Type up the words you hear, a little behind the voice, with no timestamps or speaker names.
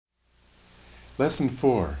Lesson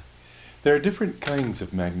 4. There are different kinds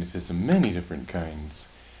of magnetism, many different kinds,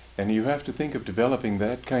 and you have to think of developing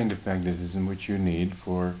that kind of magnetism which you need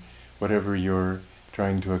for whatever you're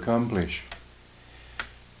trying to accomplish.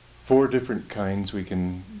 4 different kinds we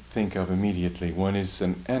can think of immediately. One is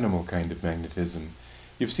an animal kind of magnetism.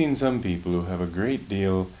 You've seen some people who have a great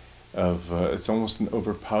deal of, it's almost an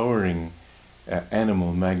overpowering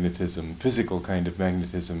animal magnetism, physical kind of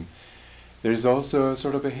magnetism. There's also a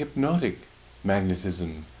sort of a hypnotic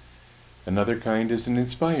magnetism. Another kind is an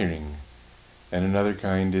inspiring, and another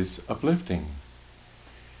kind is uplifting.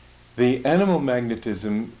 The animal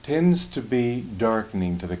magnetism tends to be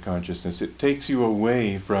darkening to the consciousness. It takes you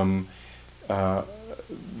away from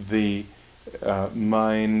the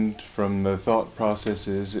mind, from the thought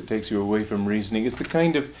processes. It takes you away from reasoning. It's the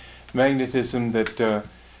kind of magnetism that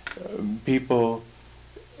people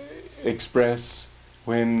express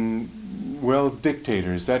when, well,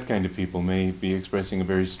 dictators, that kind of people may be expressing a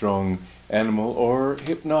very strong animal or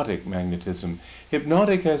hypnotic magnetism.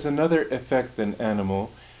 Hypnotic has another effect than animal,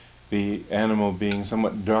 the animal being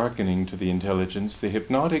somewhat darkening to the intelligence, the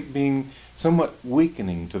hypnotic being somewhat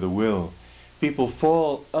weakening to the will. People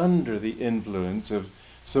fall under the influence of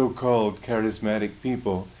so-called charismatic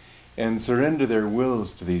people and surrender their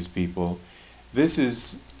wills to these people. This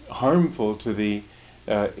is harmful to the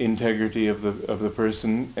integrity of the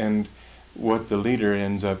person, and what the leader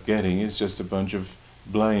ends up getting is just a bunch of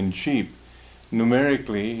blind sheep.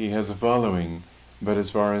 Numerically, he has a following, but as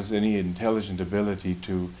far as any intelligent ability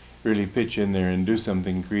to really pitch in there and do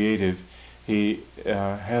something creative, he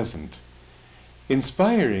hasn't.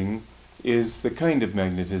 Inspiring is the kind of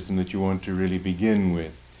magnetism that you want to really begin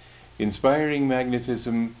with. Inspiring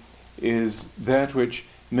magnetism is that which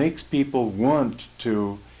makes people want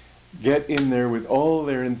to get in there with all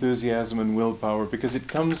their enthusiasm and willpower because it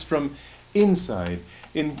comes from inside.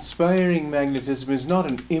 Inspiring magnetism is not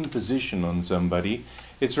an imposition on somebody.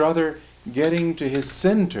 It's rather getting to his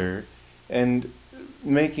center and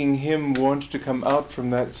making him want to come out from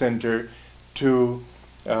that center to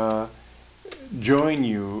join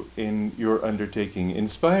you in your undertaking.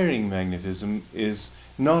 Inspiring magnetism is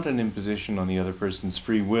not an imposition on the other person's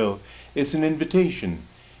free will. It's an invitation.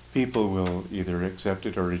 People will either accept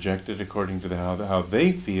it or reject it according to how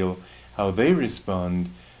they feel, how they respond.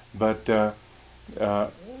 But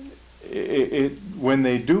when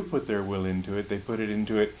they do put their will into it, they put it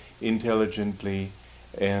into it intelligently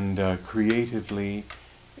and creatively.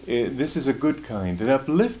 This is a good kind. An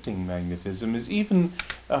uplifting magnetism is even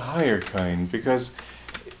a higher kind, because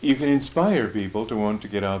you can inspire people to want to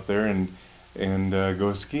get out there and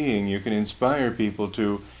go skiing. You can inspire people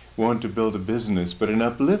to want to build a business, but an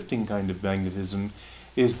uplifting kind of magnetism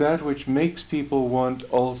is that which makes people want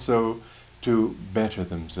also to better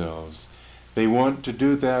themselves. They want to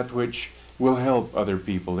do that which will help other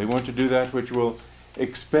people. They want to do that which will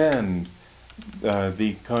expand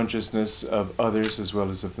the consciousness of others as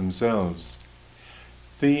well as of themselves.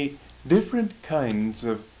 The different kinds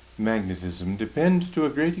of magnetism depend to a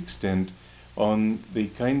great extent on the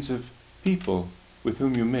kinds of people with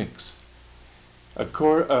whom you mix.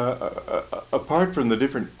 Apart from the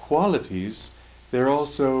different qualities, there are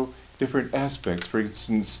also different aspects. For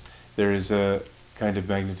instance, there is a kind of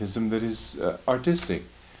magnetism that is artistic,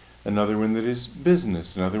 another one that is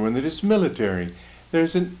business, another one that is military.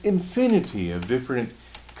 There's an infinity of different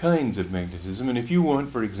kinds of magnetism, and if you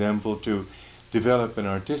want, for example, to develop an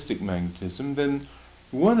artistic magnetism, then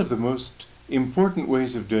one of the most important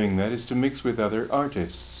ways of doing that is to mix with other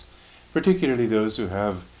artists, particularly those who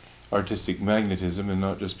have artistic magnetism and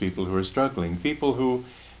not just people who are struggling, people who,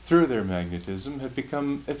 through their magnetism, have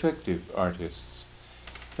become effective artists.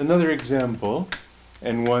 Another example,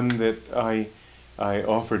 and one that I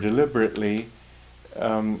offer deliberately,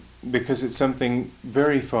 because it's something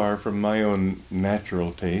very far from my own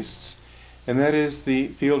natural tastes, and that is the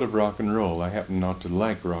field of rock and roll. I happen not to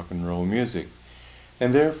like rock and roll music,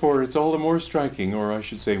 and therefore it's all the more striking, or I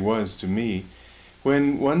should say was to me,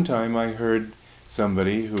 when one time I heard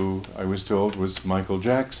somebody who I was told was Michael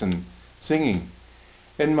Jackson singing,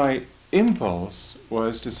 and my impulse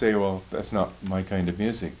was to say, well, that's not my kind of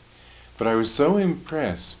music. But I was so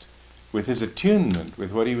impressed with his attunement,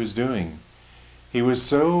 with what he was doing. He was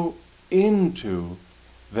so into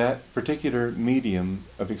that particular medium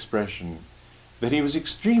of expression that he was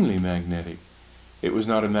extremely magnetic. It was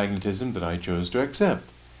not a magnetism that I chose to accept,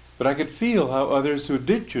 but I could feel how others who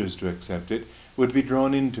did choose to accept it would be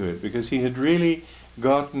drawn into it, because he had really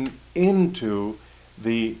gotten into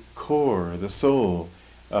the core, the soul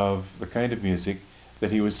of the kind of music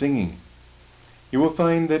that he was singing. You will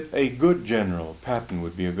find that a good general, Patton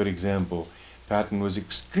would be a good example. Patton was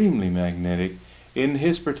extremely magnetic, in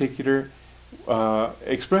his particular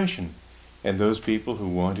expression. And those people who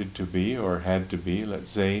wanted to be or had to be, let's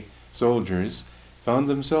say, soldiers, found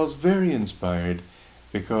themselves very inspired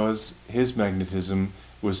because his magnetism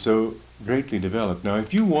was so greatly developed. Now,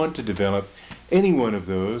 if you want to develop any one of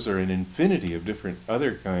those or an infinity of different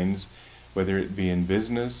other kinds, whether it be in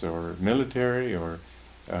business or military or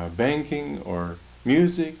banking or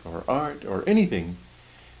music or art or anything,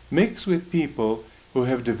 mix with people who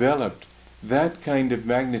have developed that kind of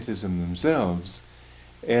magnetism themselves,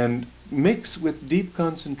 and mix with deep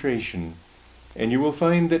concentration, and you will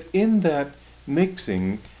find that in that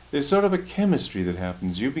mixing there's sort of a chemistry that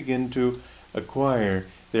happens. You begin to acquire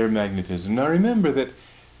their magnetism. Now remember that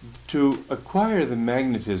to acquire the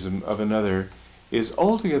magnetism of another is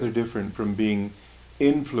altogether different from being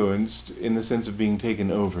influenced in the sense of being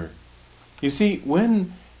taken over. You see,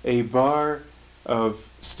 when a bar of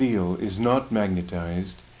steel is not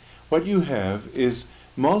magnetized, what you have is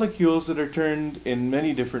molecules that are turned in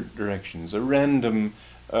many different directions, a random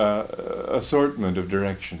assortment of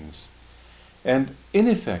directions. And in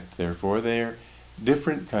effect, therefore, they are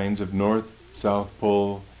different kinds of north-south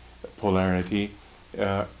pole polarity.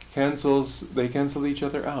 They cancel each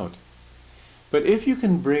other out. But if you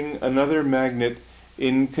can bring another magnet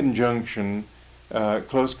in conjunction,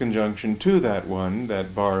 close conjunction to that one,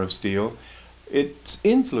 that bar of steel, its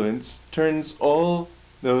influence turns all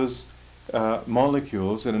those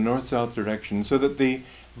molecules in a north-south direction so that the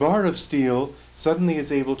bar of steel suddenly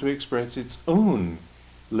is able to express its own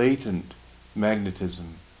latent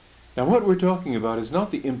magnetism. Now what we're talking about is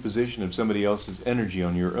not the imposition of somebody else's energy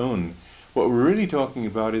on your own. What we're really talking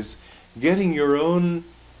about is getting your own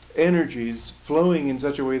energies flowing in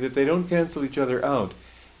such a way that they don't cancel each other out.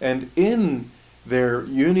 And in their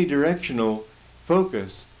unidirectional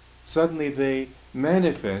focus, suddenly they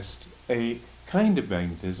manifest a kind of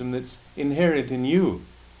magnetism that's inherent in you.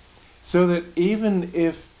 So that even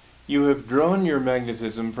if you have drawn your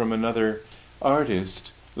magnetism from another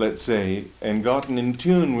artist, let's say, and gotten in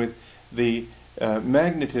tune with the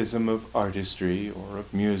magnetism of artistry or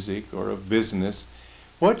of music or of business,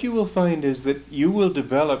 what you will find is that you will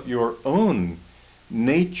develop your own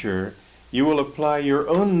nature, you will apply your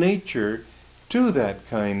own nature to that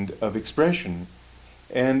kind of expression,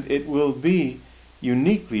 and it will be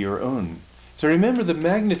uniquely your own. So remember, the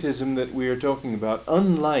magnetism that we are talking about,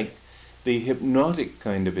 unlike the hypnotic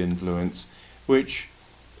kind of influence, which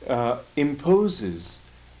imposes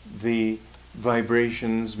the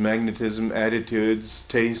vibrations, magnetism, attitudes,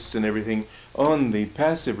 tastes, and everything on the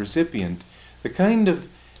passive recipient, the kind of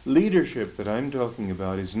leadership that I'm talking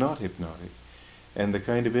about is not hypnotic. And the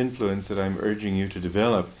kind of influence that I'm urging you to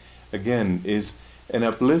develop, again, is an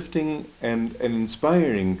uplifting and an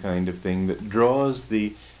inspiring kind of thing that draws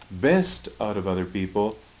the best out of other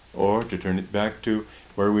people, or to turn it back to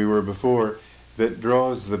where we were before, that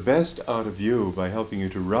draws the best out of you by helping you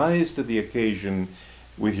to rise to the occasion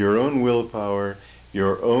with your own willpower,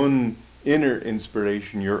 your own inner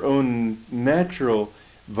inspiration, your own natural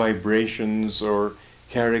vibrations or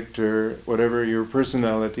character, whatever your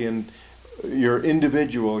personality and your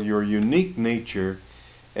individual, your unique nature,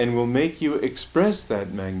 and will make you express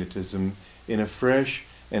that magnetism in a fresh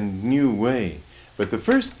and new way. But the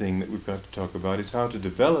first thing that we've got to talk about is how to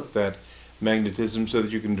develop that magnetism so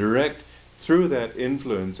that you can direct through that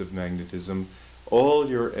influence of magnetism all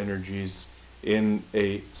your energies in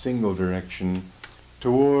a single direction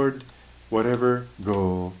toward whatever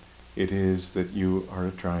goal it is that you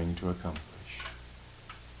are trying to accomplish.